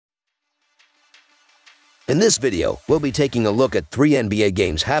In this video, we'll be taking a look at 3 NBA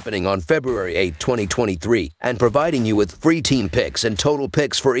games happening on February 8, 2023 and providing you with free team picks and total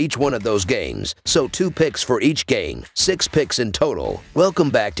picks for each one of those games. So 2 picks for each game, 6 picks in total. Welcome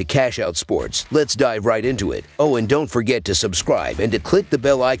back to Cash Out Sports. Let's dive right into it. Oh, and don't forget to subscribe and to click the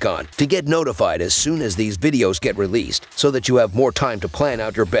bell icon to get notified as soon as these videos get released so that you have more time to plan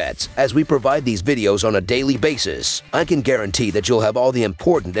out your bets as we provide these videos on a daily basis. I can guarantee that you'll have all the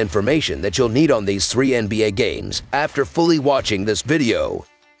important information that you'll need on these 3 NBA games after fully watching this video.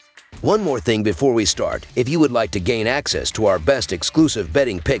 One more thing before we start, if you would like to gain access to our best exclusive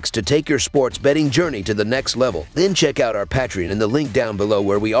betting picks to take your sports betting journey to the next level, then check out our Patreon in the link down below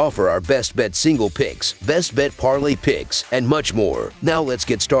where we offer our best bet single picks, best bet parlay picks, and much more. Now let's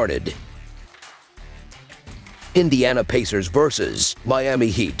get started. Indiana Pacers versus Miami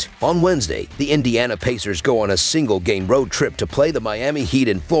Heat. On Wednesday, the Indiana Pacers go on a single-game road trip to play the Miami Heat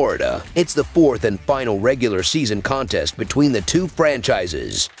in Florida. It's the 4th and final regular season contest between the two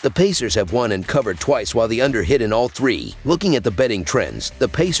franchises. The Pacers have won and covered twice while the under hit in all 3. Looking at the betting trends, the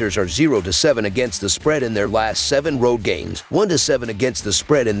Pacers are 0-7 against the spread in their last 7 road games, 1-7 against the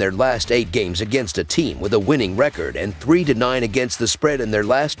spread in their last 8 games against a team with a winning record, and 3-9 against the spread in their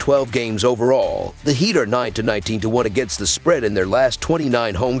last 12 games overall. The Heat are 9-19 to 1 against the spread in their last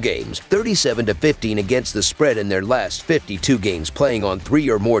 29 home games, 37-15 against the spread in their last 52 games playing on 3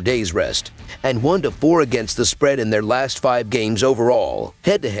 or more days rest, and 1-4 against the spread in their last 5 games overall.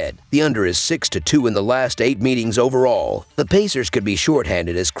 Head-to-head, the under is 6-2 in the last 8 meetings overall. The Pacers could be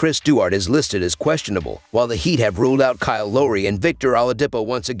shorthanded as Chris Duarte is listed as questionable, while the Heat have ruled out Kyle Lowry and Victor Oladipo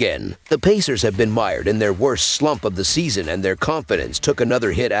once again. The Pacers have been mired in their worst slump of the season and their confidence took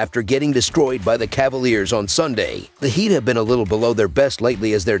another hit after getting destroyed by the Cavaliers on Sunday. The Heat have been a little below their best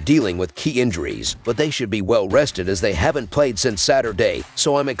lately as they're dealing with key injuries, but they should be well rested as they haven't played since Saturday,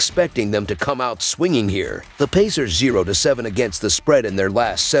 so I'm expecting them to come out swinging here. The Pacers 0-7 against the spread in their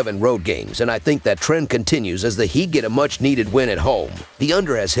last 7 road games, and I think that trend continues as the Heat get a much-needed win at home. The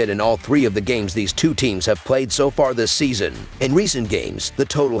under has hit in all 3 of the games these two teams have played so far this season. In recent games, the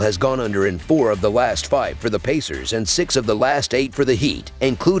total has gone under in 4 of the last 5 for the Pacers and 6 of the last 8 for the Heat,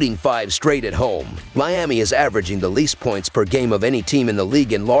 including 5 straight at home. Miami is averaging the least points per game of any team in the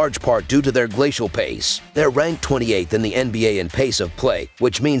league in large part due to their glacial pace. They're ranked 28th in the NBA in pace of play,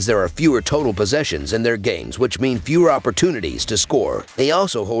 which means there are fewer total possessions in their games, which mean fewer opportunities to score. They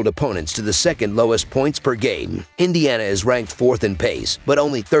also hold opponents to the 2nd lowest points per game. Indiana is ranked 4th in pace, but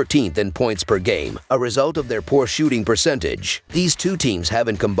only 13th in points per game, a result of their poor shooting percentage. These two teams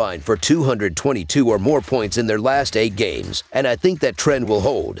haven't combined for 222 or more points in their last 8 games, and I think that trend will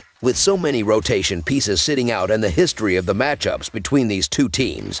hold. With so many rotation pieces sitting out and the history of the matchups between these two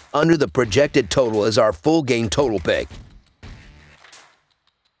teams, under the projected total is our full game total pick.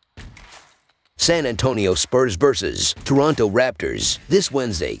 San Antonio Spurs versus Toronto Raptors. This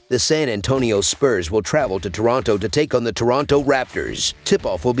Wednesday, the San Antonio Spurs will travel to Toronto to take on the Toronto Raptors.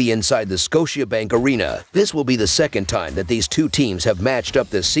 Tip-off will be inside the Scotiabank Arena. This will be the 2nd time that these two teams have matched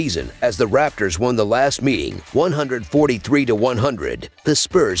up this season, as the Raptors won the last meeting, 143-100. The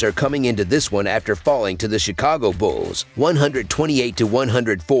Spurs are coming into this one after falling to the Chicago Bulls,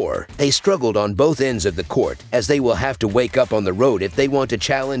 128-104. They struggled on both ends of the court, as they will have to wake up on the road if they want to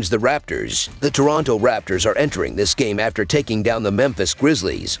challenge the Raptors. The Toronto Raptors are entering this game after taking down the Memphis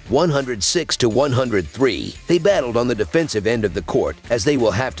Grizzlies, 106-103. They battled on the defensive end of the court, as they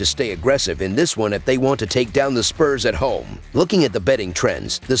will have to stay aggressive in this one if they want to take down the Spurs at home. Looking at the betting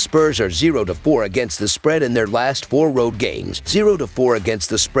trends, the Spurs are 0-4 against the spread in their last 4 road games, 0-4 against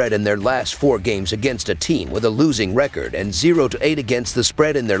the spread in their last 4 games against a team with a losing record, and 0-8 against the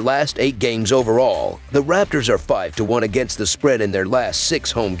spread in their last 8 games overall. The Raptors are 5-1 against the spread in their last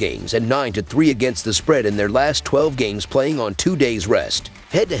 6 home games and 9-3 against the spread in their last 12 games playing on 2 days rest.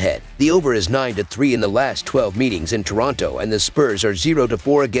 Head-to-head, the over is 9-3 in the last 12 meetings in Toronto, and the Spurs are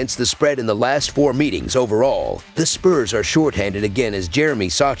 0-4 against the spread in the last 4 meetings overall. The Spurs are shorthanded again as Jeremy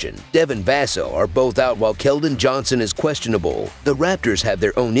Sochan, Devin Vassell are both out while Keldon Johnson is questionable. The Raptors have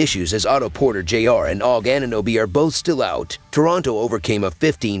their own issues as Otto Porter Jr. and Og Anunoby are both still out. Toronto overcame a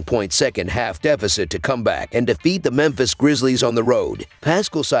 15-point second-half deficit to come back and defeat the Memphis Grizzlies on the road.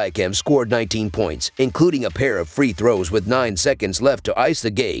 Pascal Siakam scored 19 points, including a pair of free throws with 9 seconds left to ice the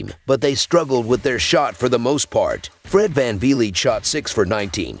game, but they struggled with their shot for the most part. Fred VanVleet shot 6 for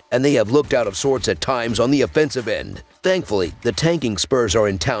 19, and they have looked out of sorts at times on the offensive end. Thankfully, the tanking Spurs are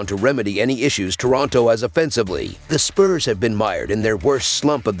in town to remedy any issues Toronto has offensively. The Spurs have been mired in their worst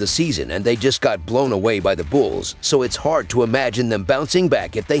slump of the season and they just got blown away by the Bulls, so it's hard to imagine them bouncing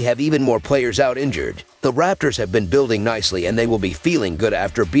back if they have even more players out injured. The Raptors have been building nicely and they will be feeling good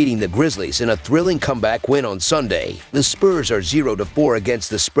after beating the Grizzlies in a thrilling comeback win on Sunday. The Spurs are 0-4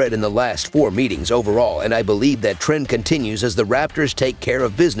 against the spread in the last 4 meetings overall, and I believe that trend continues as the Raptors take care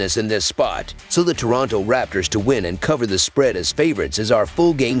of business in this spot. So the Toronto Raptors to win and cover the spread as favorites is our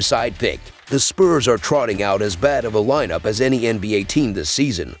full game side pick. The Spurs are trotting out as bad of a lineup as any NBA team this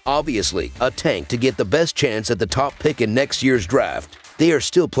season. Obviously, a tank to get the best chance at the top pick in next year's draft. They are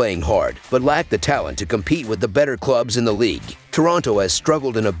still playing hard, but lack the talent to compete with the better clubs in the league. Toronto has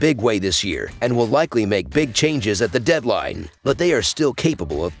struggled in a big way this year and will likely make big changes at the deadline, but they are still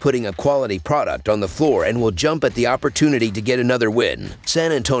capable of putting a quality product on the floor and will jump at the opportunity to get another win.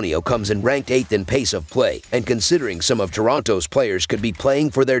 San Antonio comes in ranked 8th in pace of play, and considering some of Toronto's players could be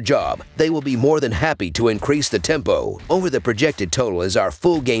playing for their job, they will be more than happy to increase the tempo. Over the projected total is our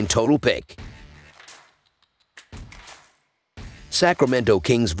full game total pick. Sacramento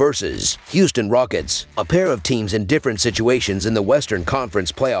Kings vs. Houston Rockets. A pair of teams in different situations in the Western Conference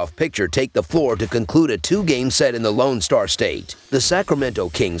playoff picture take the floor to conclude a 2-game set in the Lone Star State. The Sacramento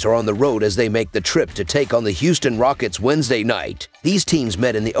Kings are on the road as they make the trip to take on the Houston Rockets Wednesday night. These teams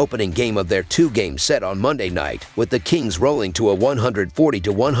met in the opening game of their 2-game set on Monday night, with the Kings rolling to a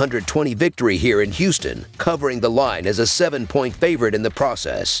 140-120 victory here in Houston, covering the line as a 7-point favorite in the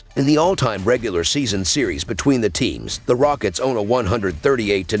process. In the all-time regular season series between the teams, the Rockets own a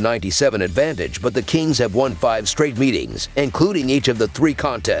 138-97 advantage, but the Kings have won 5 straight meetings, including each of the 3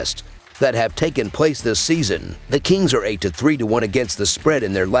 contests that have taken place this season. The Kings are 8-3-1 against the spread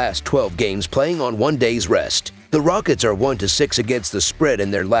in their last 12 games, playing on 1 day's rest. The Rockets are 1-6 against the spread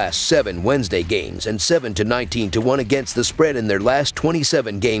in their last 7 Wednesday games and 7-19-1 against the spread in their last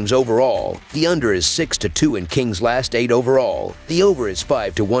 27 games overall. The under is 6-2 in Kings' last 8 overall. The over is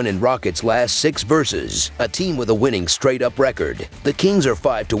 5-1 in Rockets' last 6 versus a team with a winning straight-up record. The Kings are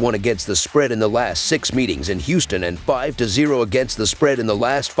 5-1 against the spread in the last 6 meetings in Houston and 5-0 against the spread in the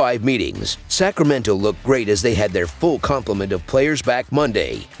last 5 meetings. Sacramento looked great as they had their full complement of players back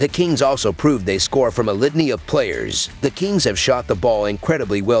Monday. The Kings also proved they score from a litany of players. The Kings have shot the ball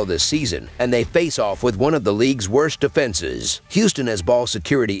incredibly well this season, and they face off with one of the league's worst defenses. Houston has ball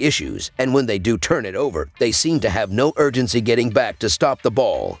security issues, and when they do turn it over, they seem to have no urgency getting back to stop the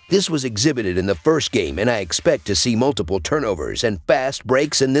ball. This was exhibited in the first game, and I expect to see multiple turnovers and fast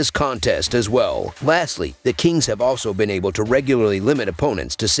breaks in this contest as well. Lastly, the Kings have also been able to regularly limit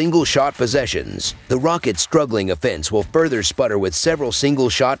opponents to single-shot possessions. The Rockets' struggling offense will further sputter with several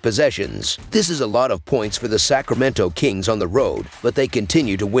single-shot possessions. This is a lot of points for the Sacramento Kings on the road, but they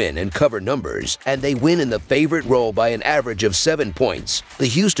continue to win and cover numbers, and they win in the favorite role by an average of 7 points. The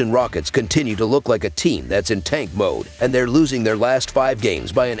Houston Rockets continue to look like a team that's in tank mode, and they're losing their last 5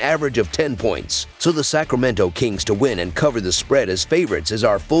 games by an average of 10 points. So the Sacramento Kings to win and cover the spread as favorites is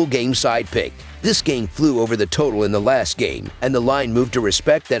our full game side pick. This game flew over the total in the last game, and the line moved to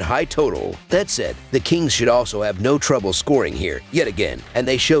respect that high total. That said, the Kings should also have no trouble scoring here, yet again, and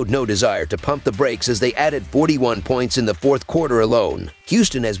they showed no desire to pump the brakes as they added 41 points in the 4th quarter alone.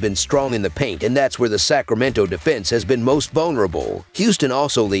 Houston has been strong in the paint, and that's where the Sacramento defense has been most vulnerable. Houston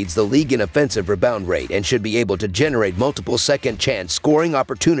also leads the league in offensive rebound rate and should be able to generate multiple second-chance scoring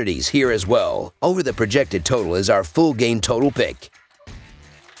opportunities here as well. Over the projected total is our full game total pick.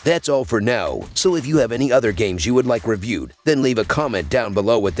 That's all for now, so if you have any other games you would like reviewed, then leave a comment down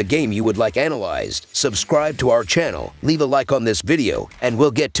below with the game you would like analyzed. Subscribe to our channel, leave a like on this video, and we'll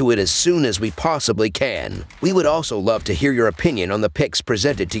get to it as soon as we possibly can. We would also love to hear your opinion on the picks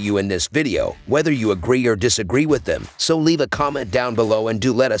presented to you in this video, whether you agree or disagree with them, so leave a comment down below and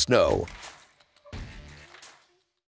do let us know.